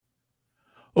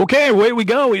Okay, away we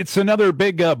go. It's another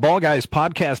big Ball Guys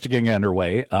podcast getting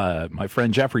underway. My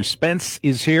friend Jeffrey Spence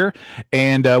is here,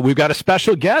 and we've got a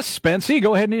special guest. Spencey,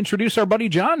 go ahead and introduce our buddy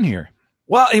John here.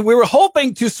 Well, we were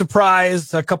hoping to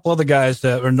surprise a couple other guys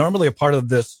that are normally a part of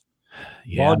this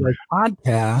Ball Guys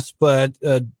podcast, but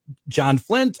John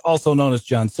Flint, also known as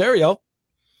John Serio,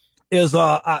 is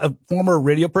a former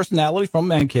radio personality from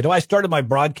Mankato. I started my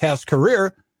broadcast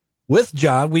career with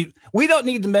John. We don't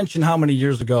need to mention how many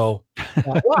years ago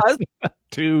that was.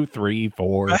 2, 3,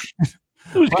 4.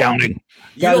 Who's counting?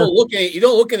 You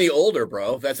don't look any older,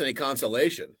 bro. If that's any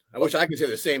consolation. I wish I could say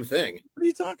the same thing. What are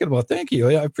you talking about? Thank you.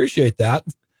 I appreciate that.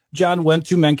 John went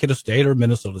to Mankato State or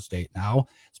Minnesota State now.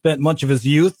 Spent much of his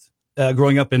youth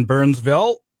growing up in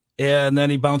Burnsville, and then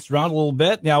he bounced around a little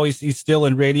bit. Now he's still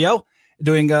in radio,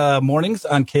 doing mornings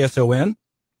on KSON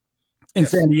in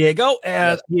San Diego.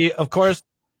 And he, of course,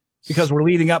 because we're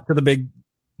leading up to the big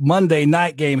Monday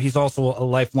night game, he's also a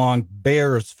lifelong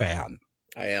Bears fan.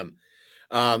 I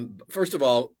am. First of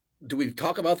all, do we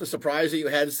talk about the surprise that you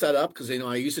had set up? Because,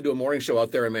 I used to do a morning show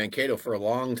out there in Mankato for a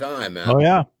long time, man. Oh,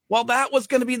 yeah. Well, that was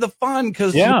going to be the fun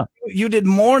because you did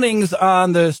mornings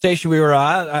on the station we were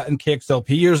on in KXLP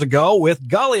years ago with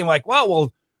Gully. I'm like, well,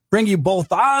 we'll bring you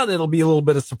both on. It'll be a little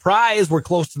bit of surprise. We're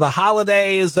close to the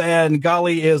holidays, and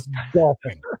Gully is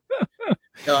golfing.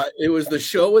 It was the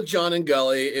show with John and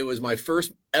Gully. It was my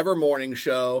first ever morning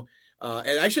show.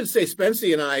 And I should say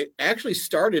Spencey and I actually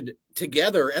started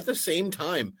together at the same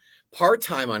time,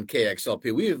 part-time on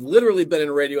KXLP. We have literally been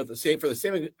in radio the same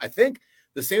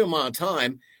amount of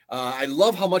time. I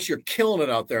love how much you're killing it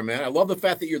out there, man. I love the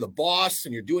fact that you're the boss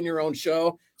and you're doing your own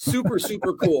show. Super,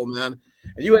 super cool, man.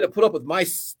 And you had to put up with my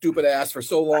stupid ass for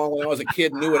so long when I was a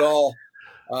kid, knew it all.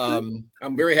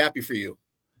 I'm very happy for you.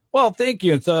 Well, thank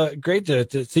you. It's great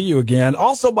to see you again.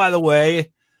 Also, by the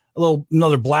way,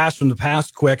 another blast from the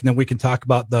past quick, and then we can talk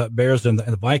about the Bears and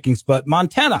the Vikings. But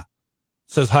Montana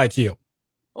says hi to you.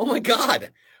 Oh, my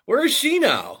God. Where is she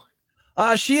now?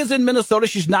 She is in Minnesota.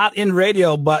 She's not in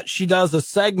radio, but she does a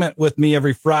segment with me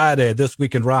every Friday, This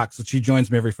Week in Rock. So she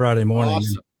joins me every Friday morning.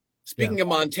 Awesome. Speaking of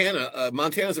Montana,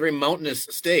 Montana's a very mountainous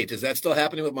state. Is that still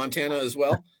happening with Montana as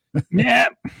well? Yeah.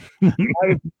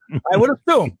 I would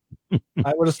assume.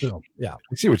 Yeah.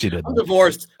 I see what you did. I'm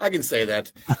divorced. I can say that.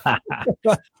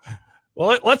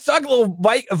 Well, let's talk a little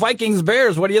Vikings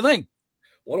Bears. What do you think?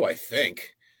 What do I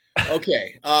think?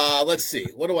 Okay. Let's see.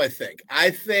 What do I think? I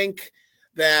think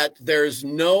that there's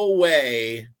no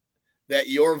way that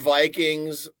your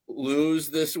Vikings lose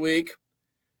this week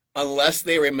unless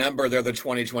they remember they're the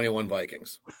 2021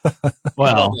 Vikings.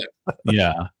 Well,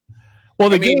 yeah.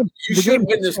 Well, you should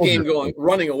win this game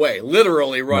running away,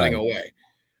 literally running away.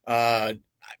 I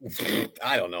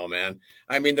don't know, man.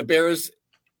 I mean, the Bears,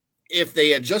 if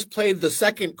they had just played the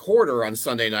second quarter on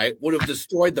Sunday night, would have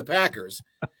destroyed the Packers.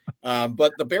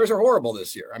 But the Bears are horrible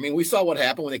this year. I mean, we saw what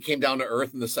happened when they came down to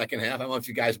earth in the second half. I don't know if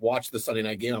you guys watched the Sunday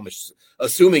night game. I'm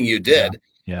assuming you did.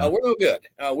 Yeah. We're no good.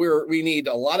 We need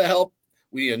a lot of help.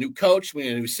 We need a new coach. We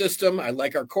need a new system. I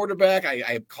like our quarterback. I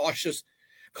am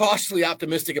cautiously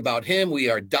optimistic about him. We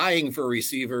are dying for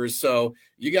receivers. So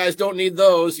you guys don't need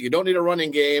those. You don't need a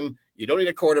running game. You don't need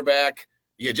a quarterback.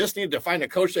 You just need to find a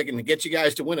coach that can get you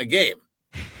guys to win a game.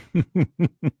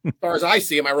 As far as I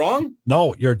see, am I wrong?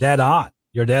 No, you're dead on.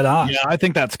 You're dead on. Yeah, I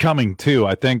think that's coming too.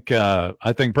 I think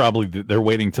probably they're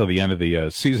waiting till the end of the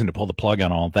season to pull the plug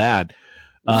on all that.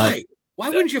 Why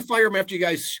wouldn't you fire him after you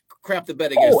guys crap the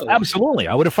bed against? Absolutely.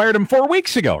 I would have fired him 4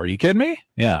 weeks ago. Are you kidding me?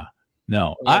 Yeah.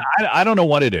 No, I don't know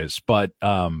what it is, but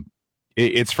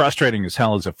it's frustrating as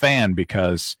hell as a fan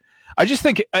because I just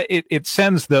think it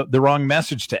sends the wrong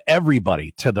message to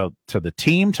everybody, to the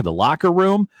team, to the locker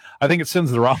room. I think it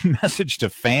sends the wrong message to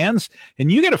fans,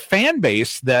 and you get a fan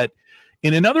base that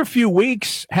in another few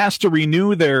weeks has to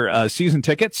renew their season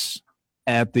tickets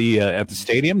at the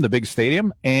stadium, the big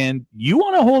stadium, and you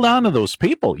want to hold on to those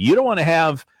people. You don't want to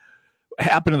have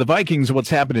happen to the Vikings what's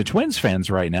happened to Twins fans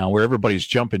right now, where everybody's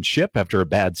jumping ship after a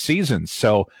bad season.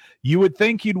 So you would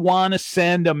think you'd want to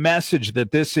send a message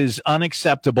that this is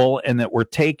unacceptable and that we're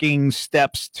taking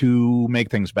steps to make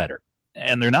things better,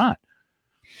 and they're not.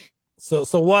 So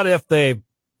what if they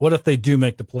do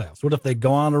make the playoffs? What if they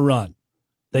go on a run?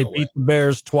 They beat the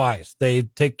Bears twice. They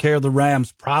take care of the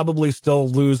Rams, probably still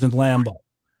lose in Lambeau.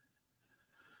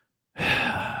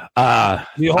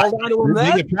 You hold on to them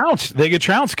then? They get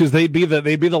trounced because they'd be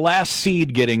the last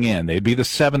seed getting in. They'd be the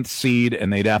 7th seed,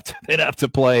 and they'd have to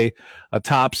play a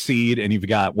top seed. And you've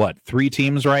got 3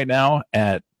 teams right now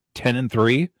at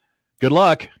 10-3. Good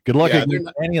luck. Yeah,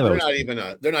 any of those.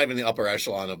 They're not even the upper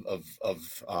echelon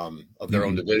of their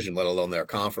own division, let alone their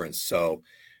conference. So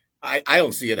I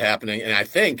don't see it happening. And I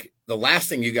think the last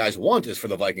thing you guys want is for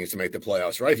the Vikings to make the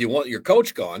playoffs, right? If you want your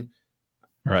coach gone.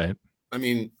 Right. I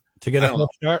mean, to get a head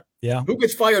start. Yeah. Who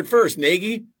gets fired first,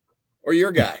 Nagy or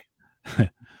your guy?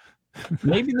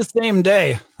 Maybe the same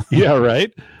day. Yeah,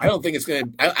 right. I don't think it's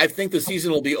going to. I think the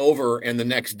season will be over, and the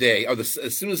next day, or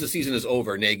as soon as the season is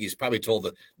over, Nagy's probably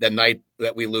told that night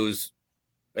that we lose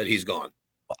that he's gone.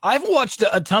 I've watched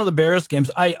a ton of the Bears games.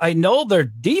 I know their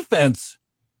defense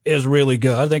is really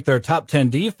good. I think they're a top 10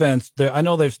 defense. I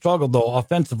know they've struggled, though,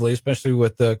 offensively, especially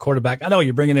with the quarterback. I know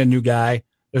you're bringing in a new guy.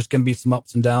 There's going to be some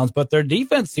ups and downs, but their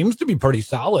defense seems to be pretty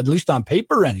solid, at least on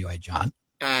paper anyway, John.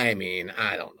 I mean,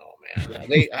 I don't know,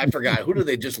 man. I forgot. Who did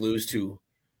they just lose to?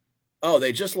 Oh,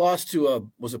 they just lost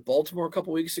to, was it Baltimore a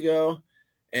couple weeks ago?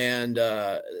 And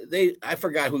I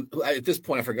forgot who, at this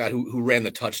point, I forgot who ran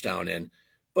the touchdown in.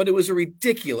 But it was a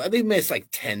ridiculous. They missed like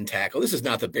 10 tackles. This is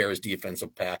not the Bears'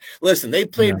 defensive pass. Listen, they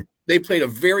played a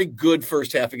very good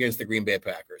first half against the Green Bay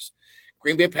Packers.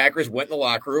 Green Bay Packers went in the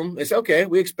locker room. They said, okay,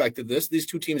 we expected this. These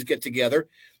two teams get together.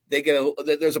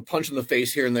 There's a punch in the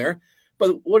face here and there.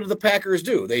 But what did the Packers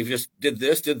do? They just did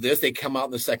this. They come out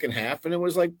in the second half, and it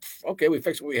was like, okay, we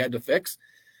fixed what we had to fix.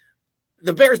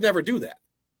 The Bears never do that.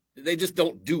 They just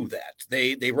don't do that.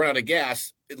 They run out of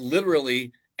gas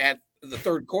literally at the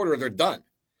third quarter. They're done.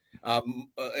 I mean,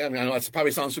 I know that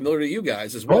probably sounds familiar to you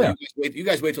guys as well. Oh, yeah. You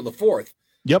guys wait till the fourth.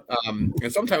 Yep.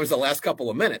 And sometimes the last couple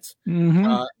of minutes.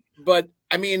 Mm-hmm. But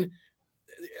I mean,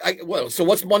 so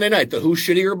what's Monday night? The Who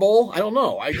Shittier Bowl? I don't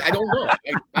know. I don't know.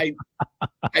 I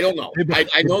don't know.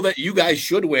 I know that you guys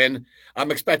should win.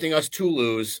 I'm expecting us to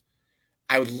lose.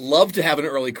 I would love to have an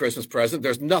early Christmas present.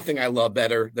 There's nothing I love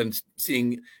better than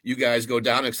seeing you guys go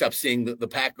down, except seeing the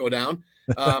Pack go down.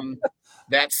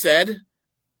 That said,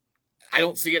 I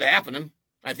don't see it happening.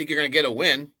 I think you're going to get a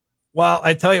win. Well,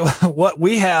 I tell you what,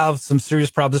 we have some serious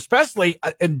problems, especially,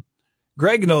 and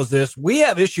Greg knows this, we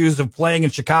have issues of playing in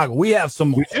Chicago. We have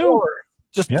some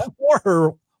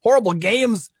horrible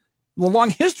games, the long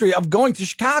history of going to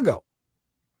Chicago.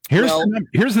 Here's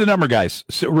the number, guys.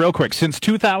 So real quick, since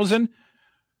 2000,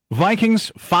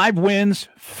 Vikings 5 wins,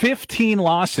 15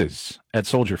 losses at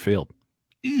Soldier Field.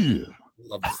 Ew.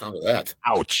 Love the sound of that.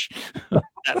 Ouch.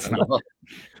 That's not. What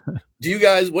do you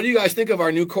guys think of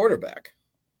our new quarterback?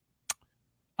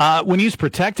 When he's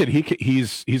protected,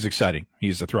 he's exciting.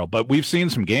 He's a thrill. But we've seen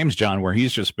some games, John, where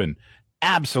he's just been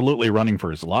absolutely running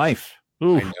for his life.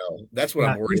 Ooh. I know. That's what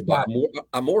I'm worried about.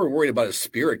 I'm more worried about his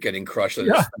spirit getting crushed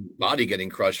than his body getting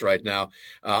crushed right now.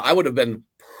 I would have been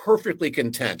perfectly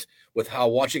content with how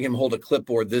watching him hold a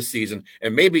clipboard this season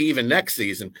and maybe even next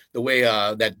season, the way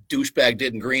that douchebag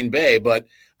did in Green Bay. But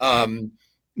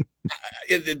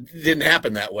it didn't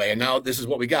happen that way. And now this is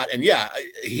what we got. And yeah,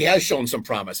 he has shown some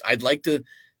promise. I'd like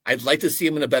to see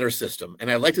him in a better system, and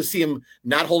I'd like to see him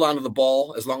not hold on to the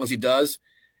ball as long as he does.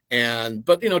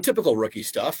 But typical rookie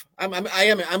stuff.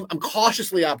 I'm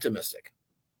cautiously optimistic.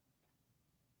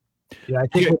 Yeah, I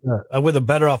think with a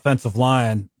better offensive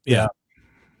line,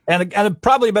 and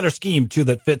probably a better scheme too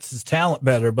that fits his talent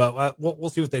better. But we'll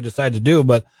see what they decide to do.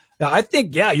 But I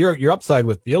think your upside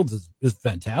with Fields is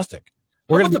fantastic.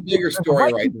 We're going to the bigger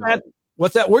story right now.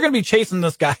 What's that? We're going to be chasing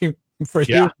this guy for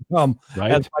years to come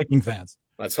as Viking fans.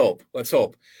 Let's hope.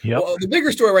 Yep. Well, the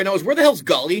bigger story right now is where the hell's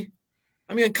Gully?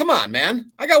 I mean, come on,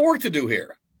 man. I got work to do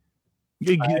here.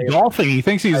 Golfing. He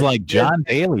thinks he's like John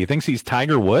Daly. He thinks he's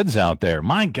Tiger Woods out there.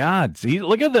 My God.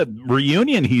 Look at the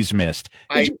reunion he's missed.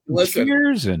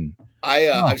 Cheers and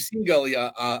I've seen Gully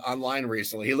online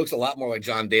recently. He looks a lot more like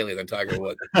John Daly than Tiger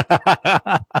Woods.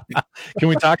 Can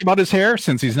we talk about his hair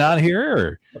since he's not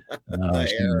here?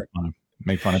 Or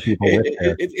make fun of people with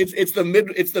hair. It's the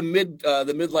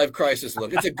midlife crisis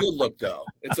look. It's a good look though.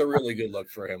 It's a really good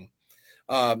look for him.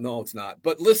 No, it's not.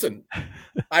 But listen,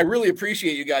 I really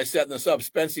appreciate you guys setting this up.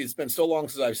 Spency, it's been so long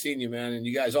since I've seen you, man, and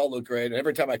you guys all look great. And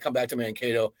every time I come back to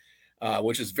Mankato,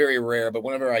 which is very rare, but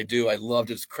whenever I do, I love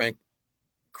to just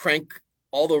crank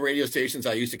all the radio stations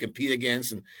I used to compete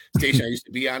against and station I used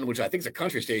to be on, which I think is a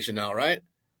country station now, right?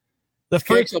 The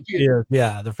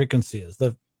frequency is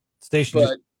the station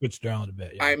switched around a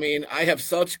bit. Yeah. I mean, I have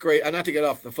such great, not to get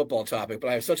off the football topic, but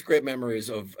I have such great memories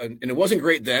of, and it wasn't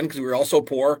great then because we were all so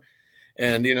poor.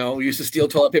 And, we used to steal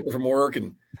toilet paper from work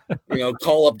and,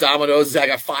 call up Domino's. I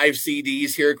got 5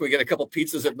 CDs here. Can we get a couple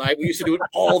pizzas at night? We used to do it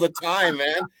all the time,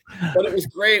 man. But it was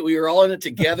great. We were all in it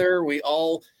together. We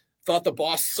all thought the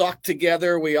boss sucked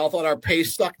together. We all thought our pay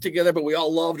sucked together, but we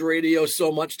all loved radio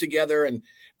so much together. And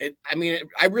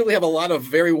I really have a lot of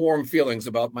very warm feelings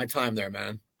about my time there,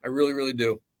 man. I really, really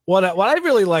do. What I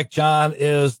really like, John,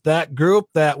 is that group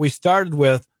that we started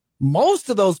with. Most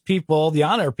of those people, the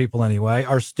on-air people anyway,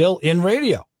 are still in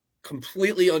radio.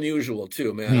 completely unusual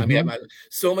too, man. I mean,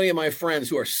 so many of my friends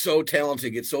who are so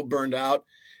talented get so burned out,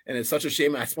 and it's such a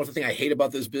shame. That's one thing I hate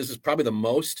about this business, probably the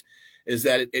most, is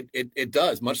that it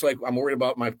does, much like I'm worried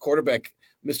about my quarterback,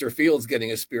 Mr. Fields, getting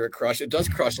his spirit crushed. It does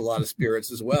crush a lot of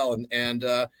spirits as well. And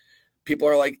people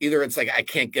are like, either it's like, I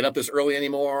can't get up this early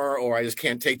anymore, or I just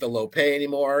can't take the low pay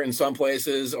anymore in some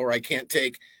places, or I can't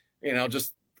take,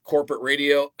 just corporate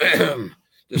radio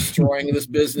destroying this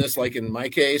business, like in my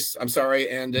case. I'm sorry.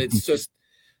 And it's just,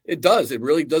 it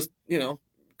really does,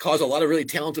 cause a lot of really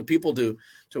talented people to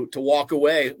walk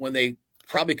away when they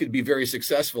probably could be very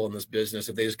successful in this business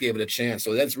if they just gave it a chance.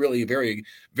 So that's really very,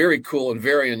 very cool and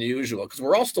very unusual, because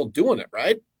we're all still doing it,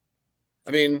 right?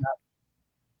 I mean,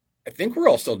 I think we're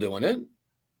all still doing it.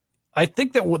 I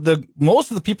think that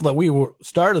most of the people that we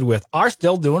started with are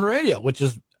still doing radio, which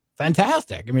is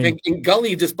fantastic. I mean, and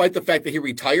Gully, despite the fact that he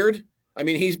retired, I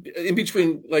mean, he's in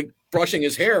between, like, brushing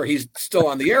his hair, he's still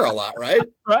on the air a lot, right?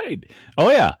 Right. Oh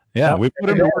yeah. Yeah. We put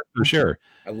him to work for sure.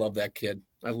 I love that kid.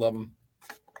 I love him.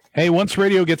 Hey, once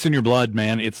radio gets in your blood,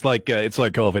 man, it's like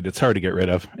COVID. It's hard to get rid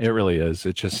of. It really is.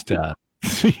 It just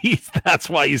that's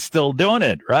why he's still doing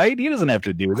it, right? He doesn't have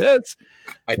to do this.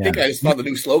 I think I just found the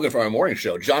new slogan for our morning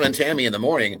show: John and Tammy in the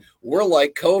morning. We're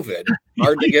like COVID,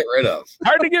 hard to get rid of.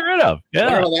 Hard to get rid of.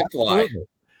 Yeah.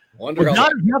 Wonder how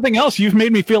nothing else. You've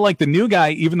made me feel like the new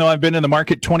guy, even though I've been in the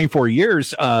market 24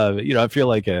 years. I feel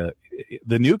like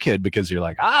the new kid, because you're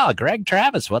like, Greg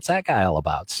Travis, what's that guy all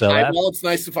about? So well, it's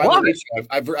nice to finally meet you.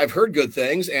 I've heard good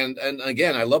things, and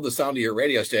again, I love the sound of your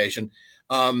radio station.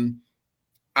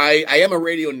 I am a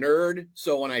radio nerd,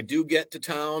 so when I do get to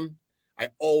town, I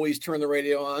always turn the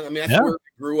radio on. I mean, that's where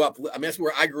I grew up. I mean, that's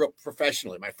where I grew up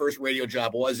professionally. My first radio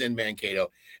job was in Mankato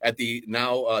at the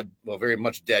now very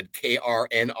much dead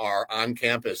KRNR on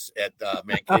campus at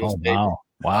Mankato State.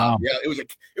 Wow. Yeah,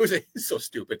 it was so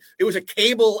stupid. It was a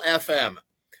cable FM.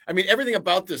 I mean, everything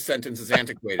about this sentence is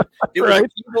antiquated. It was a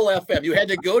cable FM. You had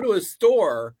to go to a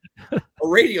store, a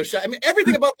Radio Shack. I mean,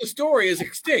 everything about the story is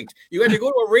extinct. You had to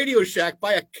go to a Radio Shack,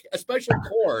 buy a special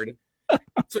cord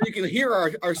so you can hear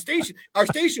our station. Our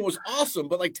station was awesome,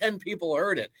 but like 10 people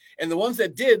heard it. And the ones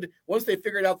that did, once they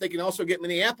figured out they can also get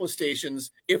Minneapolis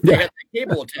stations if they had the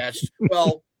cable attached,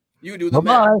 well, you do the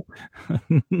math.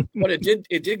 But it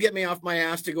did get me off my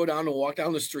ass to go down and walk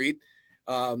down the street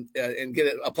and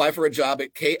apply for a job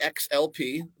at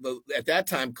KXLP, at that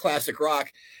time Classic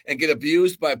Rock, and get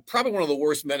abused by probably one of the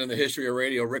worst men in the history of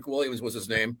radio. Rick Williams was his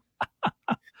name.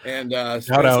 And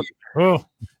shout out. Oh,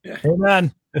 yeah.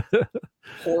 Amen.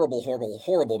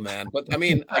 Horrible man. But I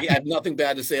mean, I had nothing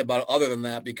bad to say about it other than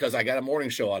that, because I got a morning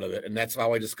show out of it, and that's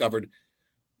how I discovered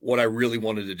what I really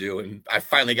wanted to do. And I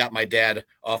finally got my dad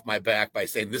off my back by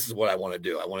saying, this is what I want to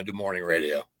do. I want to do morning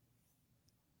radio.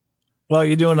 Well,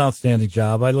 you do an outstanding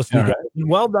job. I listened to you.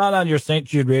 Well done on your St.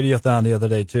 Jude Radiothon the other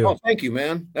day too. Oh, thank you,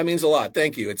 man. That means a lot.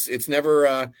 Thank you. It's never,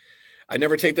 I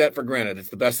never take that for granted. It's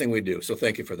the best thing we do. So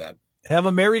thank you for that. Have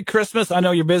a Merry Christmas. I know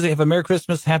you're busy. Have a Merry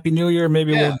Christmas. Happy New Year.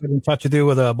 Maybe we'll get in touch with you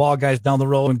with Ball Guys down the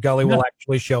road, and Gully will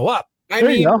actually show up. I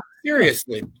mean,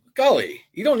 seriously, Gully,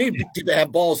 you don't need to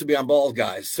have balls to be on Ball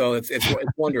Guys. So it's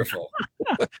wonderful.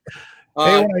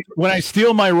 Hey, when I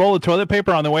steal my roll of toilet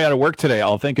paper on the way out of work today,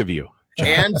 I'll think of you.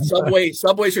 And Subway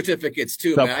certificates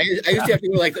too, man. I used to have to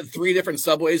do like 3 different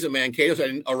Subways in Mankato, so I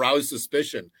didn't arouse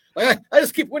suspicion. Like, I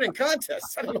just keep winning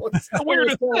contests. I don't know what's the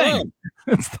weirdest thing.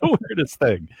 It's the weirdest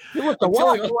thing. You look the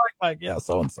walk, like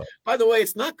so and so. By the way,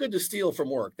 it's not good to steal from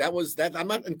work. I'm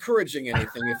not encouraging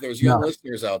anything. If there's young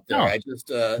listeners out there, I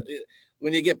just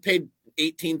when you get paid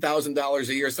 $18,000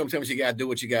 a year, sometimes you gotta do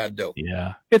what you gotta do.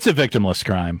 Yeah, it's a victimless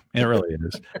crime. It really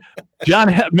is.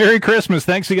 John, Merry Christmas.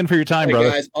 Thanks again for your time,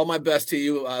 brother. Guys, all my best to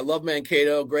you. I love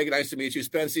Mankato. Greg, nice to meet you.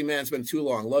 Spency, man, it's been too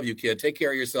long. Love you, kid. Take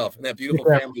care of yourself and that beautiful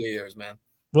family of yours, man.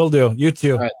 Will do. You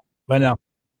too. Right. Bye now.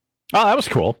 Oh, that was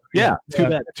cool. Yeah. Too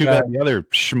bad the other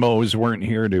schmoes weren't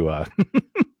here to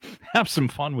have some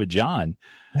fun with John.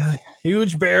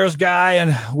 Huge Bears guy,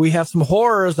 and we have some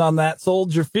horrors on that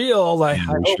Soldier Field. I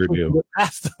hope sure we can get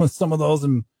past some of those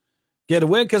and get a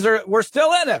win, because we're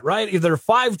still in it, right? There are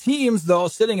 5 teams though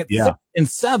sitting at 6 and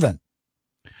 7.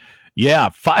 Yeah,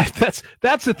 5.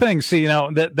 That's the thing. See,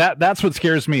 that's what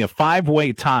scares me. A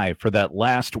 5-way tie for that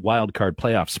last wild card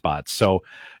playoff spot. So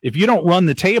if you don't run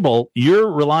the table,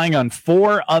 you're relying on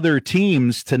 4 other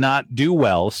teams to not do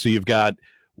well. So you've got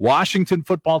Washington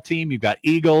football team, you've got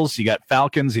Eagles, you got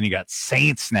Falcons, and you got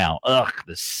Saints now. Ugh,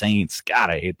 the Saints. God,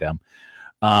 I hate them.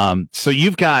 So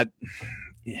you've got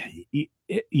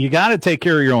you got to take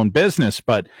care of your own business,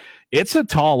 but it's a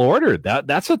tall order.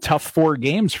 That's a tough 4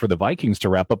 games for the Vikings to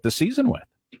wrap up the season with.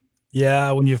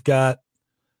 Yeah, when you've got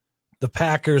the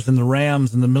Packers and the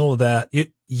Rams in the middle of that,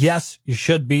 yes, you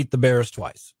should beat the Bears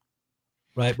twice,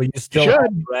 right? But you still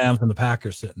have the Rams and the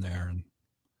Packers sitting there. And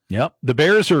yep, the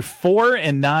Bears are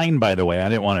 4-9. By the way, I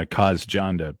didn't want to cause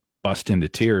John to bust into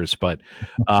tears, but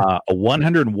a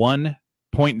 101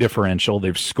 point differential.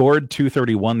 They've scored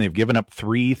 231. They've given up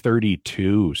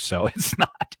 332. So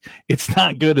it's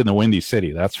not good in the Windy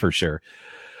City. That's for sure.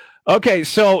 Okay.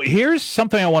 So here's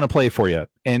something I want to play for you,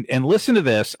 and listen to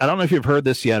this. I don't know if you've heard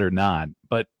this yet or not,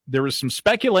 but there was some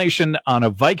speculation on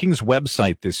a Vikings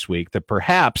website this week that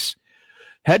perhaps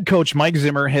head coach Mike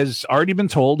Zimmer has already been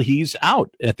told he's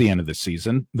out at the end of the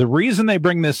season. The reason they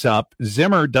bring this up,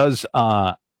 Zimmer does,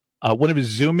 one of his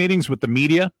Zoom meetings with the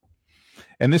media.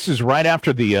 And this is right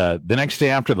after the next day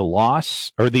after the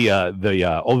loss, or they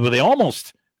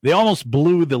almost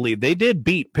blew the lead. They did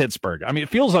beat Pittsburgh. I mean, it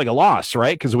feels like a loss,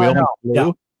 right? Because we almost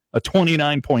blew a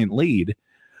 29-point lead.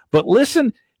 But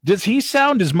listen, does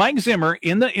Mike Zimmer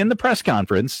in the press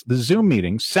conference, the Zoom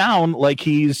meeting, sound like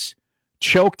he's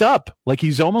choked up, like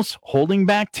he's almost holding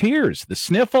back tears, the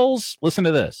sniffles? Listen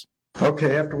to this.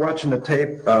 Okay, after watching the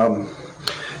tape,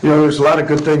 there's a lot of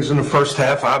good things in the first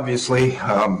half, obviously.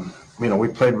 We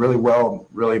played really well,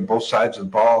 really both sides of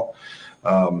the ball.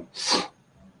 The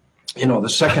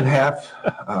second half,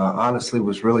 honestly,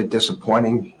 was really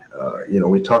disappointing.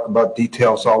 We talk about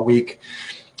details all week.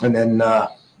 And then,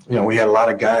 we had a lot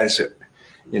of guys that,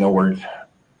 were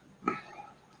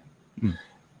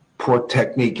poor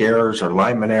technique errors or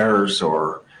lineman errors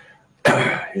or,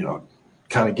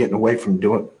 kind of getting away from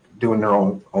doing their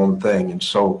own thing. And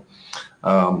so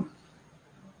I'm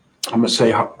going to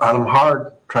say on them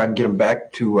hard, try and get them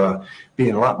back to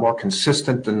being a lot more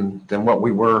consistent than what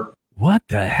we were. What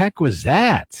the heck was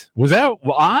that? Was that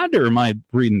odd, or am I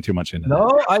reading too much into that?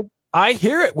 No, I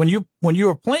hear it when you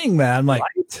were playing, man. Like,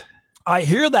 right? I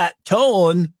hear that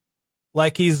tone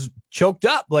like he's choked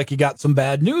up, like he got some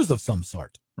bad news of some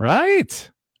sort. Right.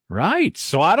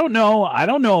 So I don't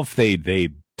know if they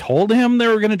told him they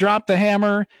were going to drop the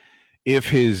hammer, if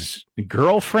his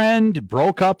girlfriend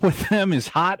broke up with him, his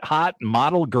hot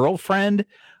model girlfriend.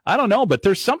 I don't know, but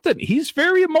there's something. He's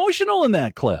very emotional in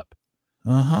that clip.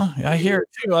 I hear it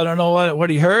too. I don't know what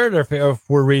he heard, or if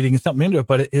we're reading something into it,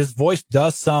 but his voice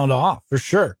does sound off for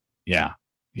sure. Yeah.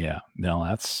 No,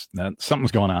 that's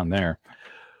something's going on there.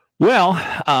 Well,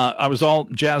 I was all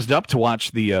jazzed up to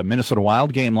watch the Minnesota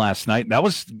Wild game last night. That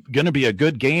was going to be a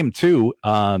good game too.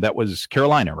 That was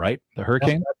Carolina, right? The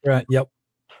Hurricane. That's right. Yep.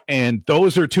 And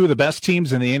those are two of the best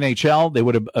teams in the NHL. They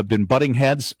would have been butting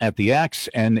heads at the X,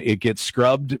 and it gets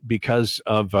scrubbed because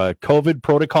of COVID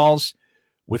protocols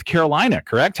with Carolina,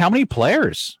 correct? How many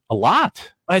players? A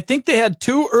lot. I think they had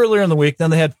 2 earlier in the week. Then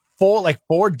they had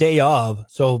 4 day of.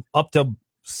 So up to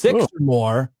 6 or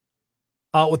more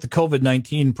out with the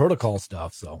COVID-19 protocol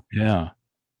stuff. So, yeah.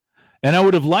 And I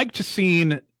would have liked to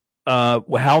seen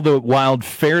how the Wild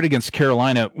fared against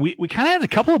Carolina. We kind of had a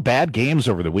couple of bad games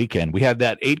over the weekend. We had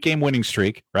that 8-game winning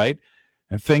streak, right?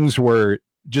 And things were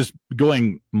just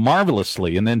going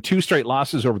marvelously. And then 2 straight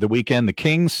losses over the weekend. The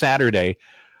Kings Saturday,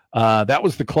 that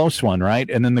was the close one, right?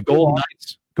 And then the Golden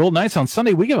Knights on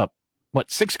Sunday, we gave up,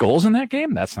 6 goals in that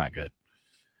game? That's not good.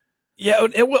 Yeah,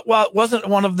 it wasn't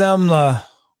one of them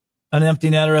an empty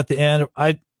netter at the end.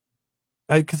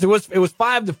 Because it was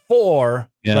 5-4.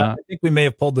 Yeah, I think we may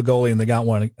have pulled the goalie and they got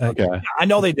one. Okay. I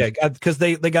know they did, because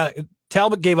they got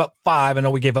Talbot gave up 5. I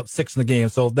know we gave up 6 in the game,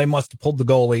 so they must have pulled the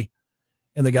goalie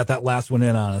and they got that last one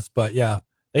in on us. But yeah,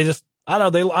 they just I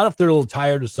don't know if they're a little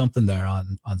tired or something there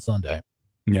on Sunday.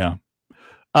 Yeah.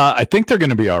 I think they're going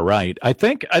to be all right. I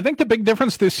think the big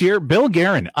difference this year, Bill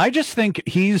Guerin, I just think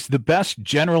he's the best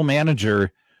general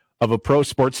manager of a pro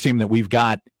sports team that we've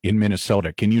got in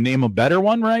Minnesota. Can you name a better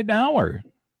one right now, or?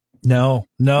 No,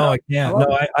 I can't.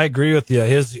 No, I agree with you.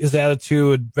 His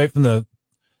attitude right from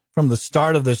the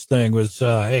start of this thing was,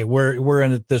 hey, we're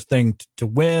in this thing to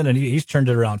win, and he's turned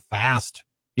it around fast.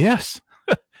 Yes.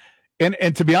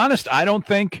 and to be honest, I don't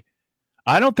think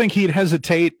he'd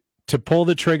hesitate to pull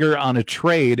the trigger on a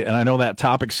trade, and I know that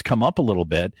topic's come up a little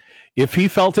bit, if he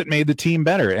felt it made the team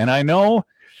better. And I know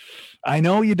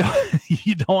you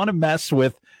don't want to mess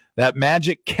with that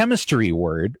magic chemistry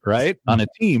word, right? On a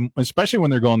team, especially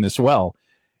when they're going this well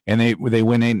and they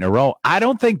win 8 in a row. I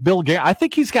don't think Bill Guerin, I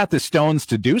think he's got the stones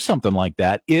to do something like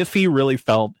that if he really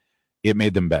felt it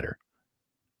made them better.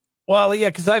 Well, yeah,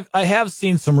 because I have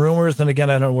seen some rumors, and again,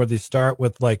 I don't know where they start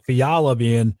with, like Fiala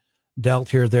being dealt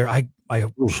here. There, I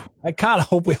kind of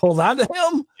hope we hold on to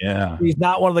him. Yeah, he's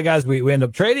not one of the guys we end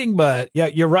up trading, but yeah,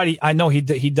 you're right. I know he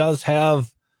does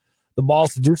have the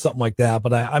balls to do something like that,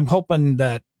 but I'm hoping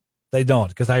that they don't,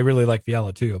 because I really like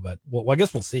Fiala too. But well, I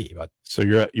guess we'll see. But So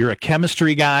you're a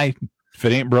chemistry guy. If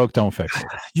it ain't broke, don't fix it.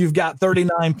 you've got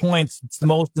 39 points. It's the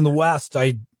most in the West.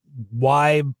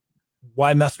 Why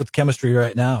mess with chemistry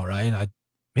right now, right?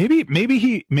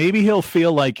 Maybe he'll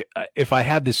feel like if I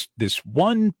had this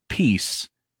one piece,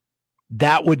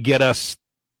 that would get us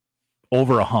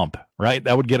over a hump, right?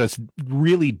 That would get us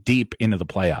really deep into the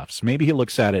playoffs. Maybe he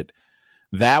looks at it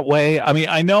that way. I mean,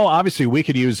 I know obviously we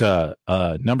could use a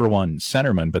number one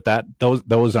centerman, but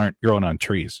those aren't growing on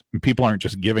trees. People aren't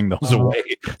just giving those away.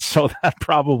 So that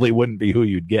probably wouldn't be who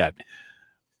you'd get.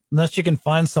 Unless you can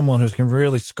find someone who can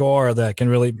really score, that can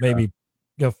really maybe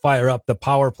fire up the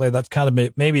power play. That's kind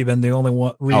of maybe been the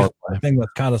only thing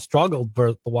that's kind of struggled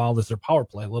for the Wild is their power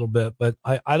play a little bit. But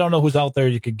I don't know who's out there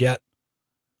you could get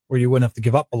where you wouldn't have to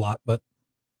give up a lot. But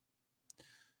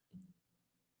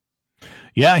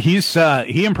yeah,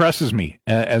 he impresses me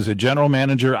as a general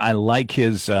manager. I like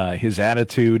his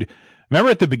attitude.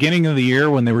 Remember at the beginning of the year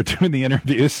when they were doing the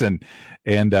interviews and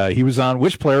he was on,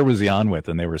 which player was he on with?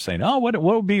 And they were saying, "Oh, what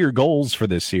would be your goals for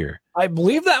this year?" I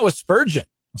believe that was Spurgeon.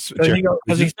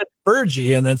 Because he said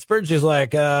Spurgey, and then Spurgey's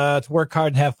like, to work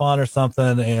hard and have fun or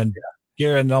something. And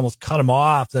Guerin almost cut him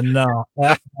off. And no,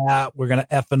 F that. We're going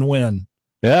to F and win.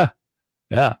 Yeah.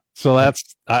 Yeah. So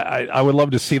that's, I would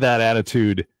love to see that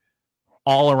attitude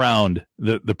all around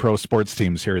the pro sports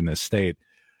teams here in this state.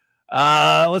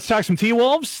 Let's talk some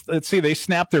T-Wolves. Let's see. They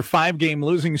snapped their 5-game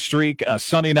losing streak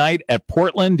Sunday night at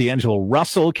Portland. D'Angelo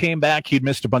Russell came back. He'd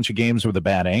missed a bunch of games with a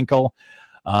bad ankle.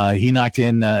 He knocked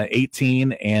in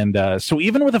 18. And so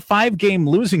even with a 5-game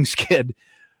losing skid,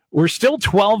 we're still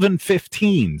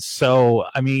 12-15. So,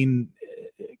 I mean,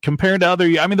 compared to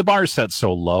the bar is set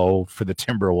so low for the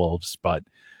Timberwolves, but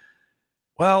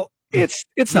well, it's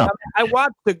not. I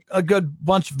watched a good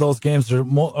bunch of those games, or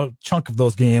a chunk of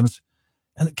those games.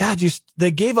 And God, they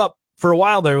gave up for a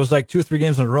while there. It was like 2 or 3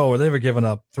 games in a row where they were giving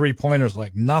up 3-pointers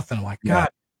like nothing. I'm like,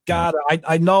 God,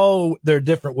 I know they're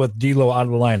different with D'Lo out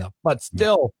of the lineup, but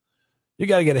still, you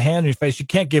got to get a hand in your face. You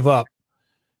can't give up,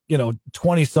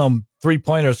 20-some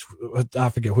 3-pointers. I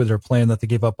forget who they're playing that they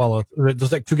gave up all of.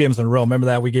 There's like 2 games in a row. Remember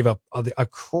that? We gave up a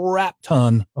crap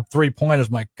ton of 3-pointers.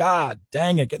 My God,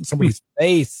 dang it, getting somebody's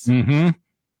face. Mm-hmm.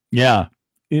 Yeah,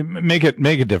 make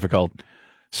it difficult.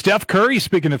 Steph Curry,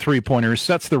 speaking of 3-pointers,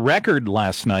 sets the record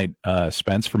last night,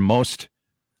 Spence, for most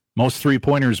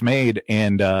 3-pointers made.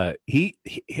 And he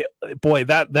boy,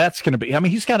 that's going to be,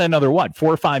 he's got another, 4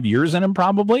 or 5 years in him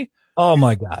probably. Oh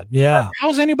my God. Yeah.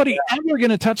 How's anybody ever going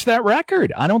to touch that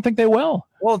record? I don't think they will.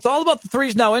 Well, it's all about the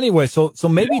threes now anyway. So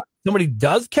maybe somebody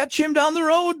does catch him down the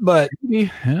road, but you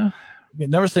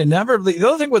never say never. The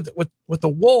other thing with the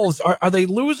Wolves, are they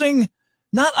losing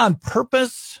not on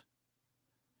purpose?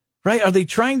 Right? Are they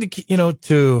trying to,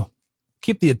 to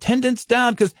keep the attendance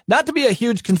down? Because not to be a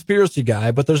huge conspiracy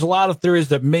guy, but there's a lot of theories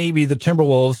that maybe the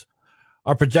Timberwolves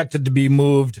are projected to be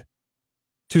moved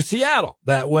to Seattle.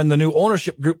 That when the new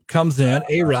ownership group comes in,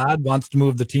 A-Rod wants to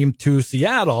move the team to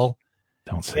Seattle.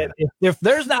 Don't say that. If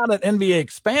there's not an NBA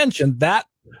expansion, that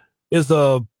is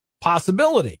a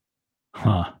possibility.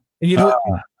 Huh. And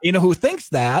you know who thinks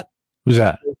that? Who's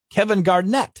that? Kevin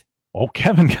Garnett. Oh,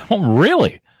 Kevin. Oh,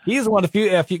 really? He's one. If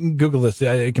you can Google this,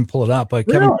 you can pull it up. But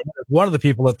Kevin Garnett is one of the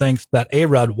people that thinks that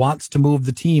A-Rod wants to move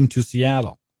the team to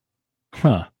Seattle.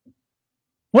 Huh.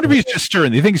 What if he's just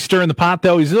stirring? You think he's stirring the pot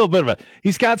though? He's a little bit of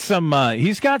he's got some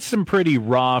pretty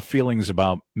raw feelings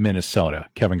about Minnesota,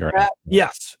 Kevin Garnett.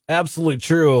 Yes, absolutely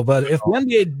true. But if the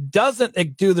NBA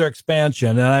doesn't do their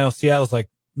expansion, and I know Seattle's like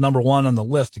number 1 on the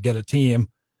list to get a team,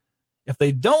 if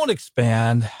they don't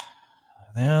expand,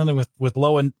 then with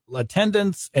low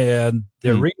attendance and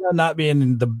the arena not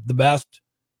being the best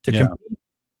to compete,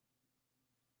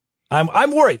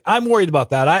 I'm worried. I'm worried about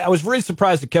that. I was really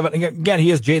surprised at Kevin. Again,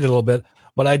 he is jaded a little bit,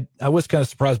 but I was kind of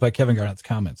surprised by Kevin Garnett's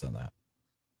comments on that.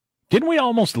 Didn't we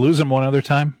almost lose him one other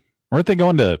time? Weren't they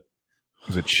going to,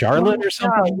 was it Charlotte or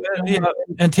something? Yeah,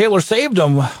 and Taylor saved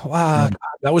him. Wow.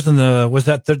 That was was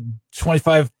that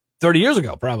 25, 30 years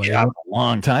ago, probably. Yeah, a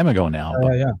long time ago now.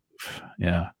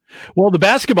 Yeah. Well, the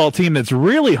basketball team that's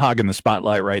really hogging the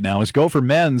spotlight right now is Gopher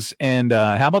Men's. And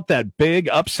how about that big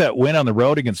upset win on the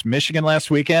road against Michigan last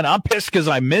weekend? I'm pissed because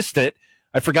I missed it.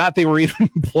 I forgot they were even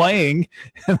playing.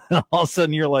 And then all of a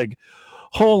sudden you're like,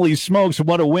 holy smokes,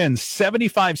 what a win.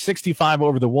 75-65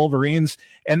 over the Wolverines.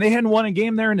 And they hadn't won a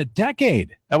game there in a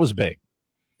decade. That was big.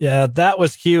 Yeah, that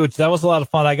was huge. That was a lot of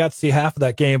fun. I got to see half of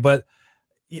that game. But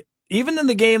even in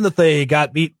the game that they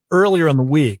got beat earlier in the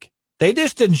week, they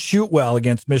just didn't shoot well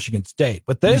against Michigan State.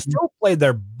 But they still played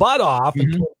their butt off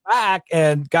and came back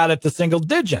and got it to single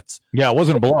digits. Yeah, it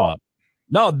wasn't a blowout.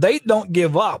 No, they don't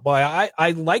give up. Boy,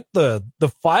 I like the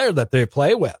fire that they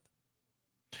play with.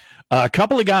 A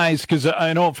couple of guys, because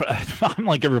I know I'm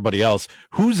like everybody else.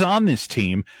 Who's on this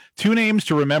team? Two names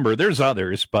to remember. There's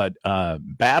others, but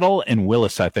Battle and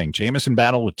Willis, I think. Jamison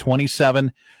Battle with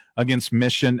 27 against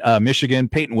Michigan.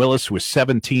 Peyton Willis with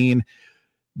 17.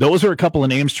 Those are a couple of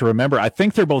names to remember. I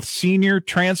think they're both senior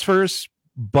transfers,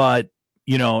 but,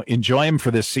 enjoy them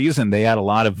for this season. They had a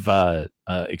lot of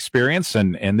experience,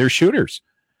 and they're shooters.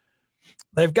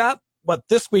 They've got,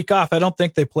 this week off. I don't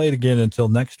think they played again until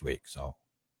next week, so.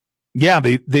 Yeah,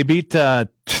 they beat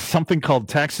something called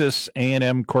Texas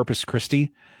A&M Corpus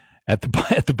Christi at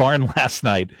the barn last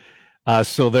night.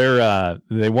 So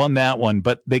they won that one,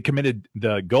 but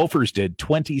the Gophers did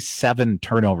 27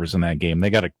 turnovers in that game. They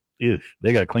got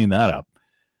to clean that up.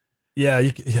 Yeah,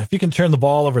 if you can turn the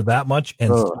ball over that much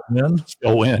and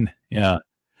still win. Yeah.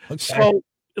 Okay. So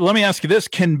let me ask you this: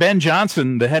 can Ben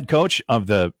Johnson, the head coach of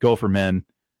the Gopher men,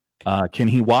 can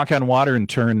he walk on water and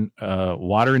turn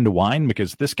water into wine?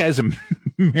 Because this guy's a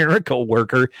miracle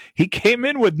worker. He came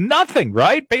in with nothing,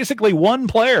 right? Basically one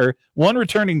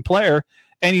returning player,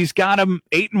 and he's got him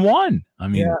 8-1. I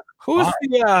mean, who's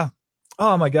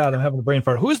oh my God, I'm having a brain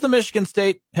fart. Who's the Michigan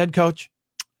State head coach?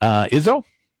 Izzo?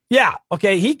 Yeah.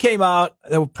 Okay. He ccame out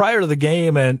prior to the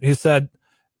game and he said,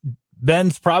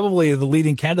 Ben's probably the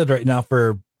leading candidate right now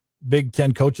for Big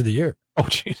Ten Coach of the Year. Oh,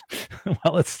 geez.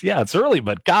 Well, it's early,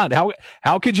 but God,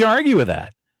 how could you argue with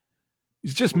that?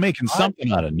 He's just making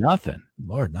something out of nothing.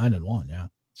 Lord, 9-1. Yeah.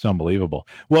 It's unbelievable.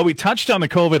 Well, we touched on the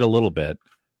COVID a little bit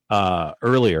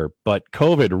earlier, but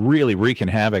COVID really wreaking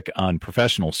havoc on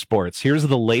professional sports. Here's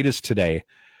the latest today.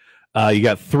 You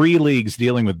got 3 leagues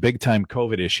dealing with big time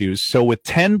COVID issues. So with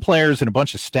 10 players and a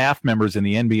bunch of staff members in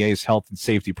the NBA's health and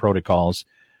safety protocols,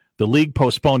 the league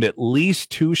postponed at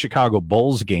least 2 Chicago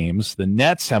Bulls games. The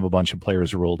Nets have a bunch of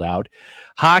players ruled out.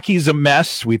 Hockey's a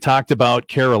mess. We talked about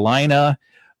Carolina,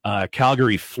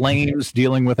 Calgary Flames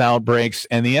dealing with outbreaks,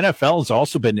 and the NFL has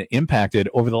also been impacted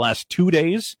over the last 2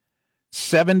 days.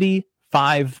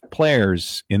 75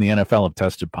 players in the NFL have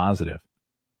tested positive.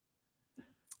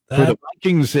 For the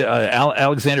Vikings,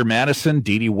 Alexander Madison,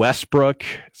 Dede Westbrook,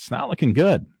 it's not looking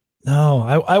good. No,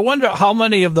 I wonder how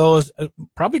many of those,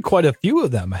 probably quite a few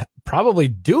of them, probably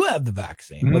do have the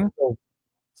vaccine, but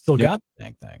still got the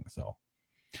dang thing. So,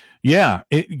 yeah,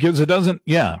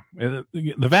 the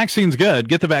vaccine's good.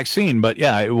 Get the vaccine, but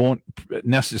yeah, it won't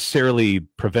necessarily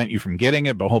prevent you from getting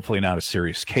it, but hopefully not a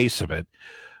serious case of it.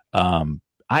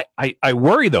 I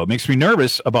worry, though. It makes me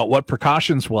nervous about what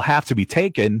precautions will have to be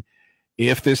taken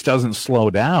if this doesn't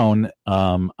slow down.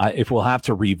 If we'll have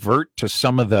to revert to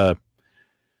some of the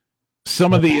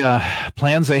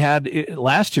plans they had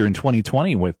last year in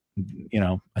 2020 with,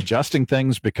 adjusting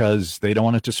things because they don't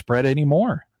want it to spread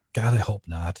anymore. God, I hope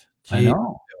not. I know.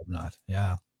 I hope not.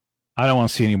 Yeah. I don't want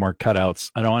to see any more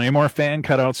cutouts. I don't want any more fan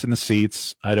cutouts in the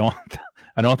seats. I don't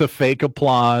want the fake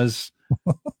applause.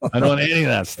 I don't want any of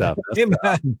that stuff.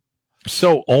 Amen.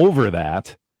 So over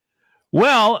that.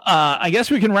 Well, I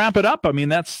guess we can wrap it up. I mean,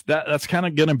 that's kind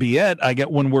of going to be it. I get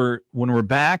when we're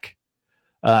back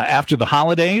after the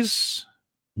holidays,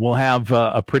 we'll have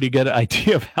a pretty good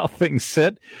idea of how things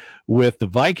sit with the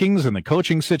Vikings and the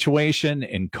coaching situation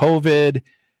and COVID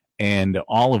and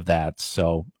all of that.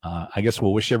 So I guess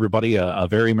we'll wish everybody a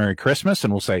very Merry Christmas,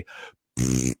 and we'll say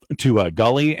to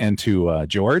Gully and to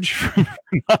George for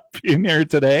not being here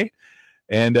today.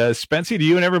 And Spency, to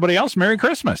you and everybody else, Merry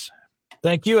Christmas.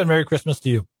 Thank you, and Merry Christmas to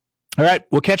you. All right,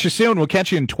 we'll catch you soon. We'll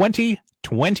catch you in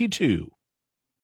 2022.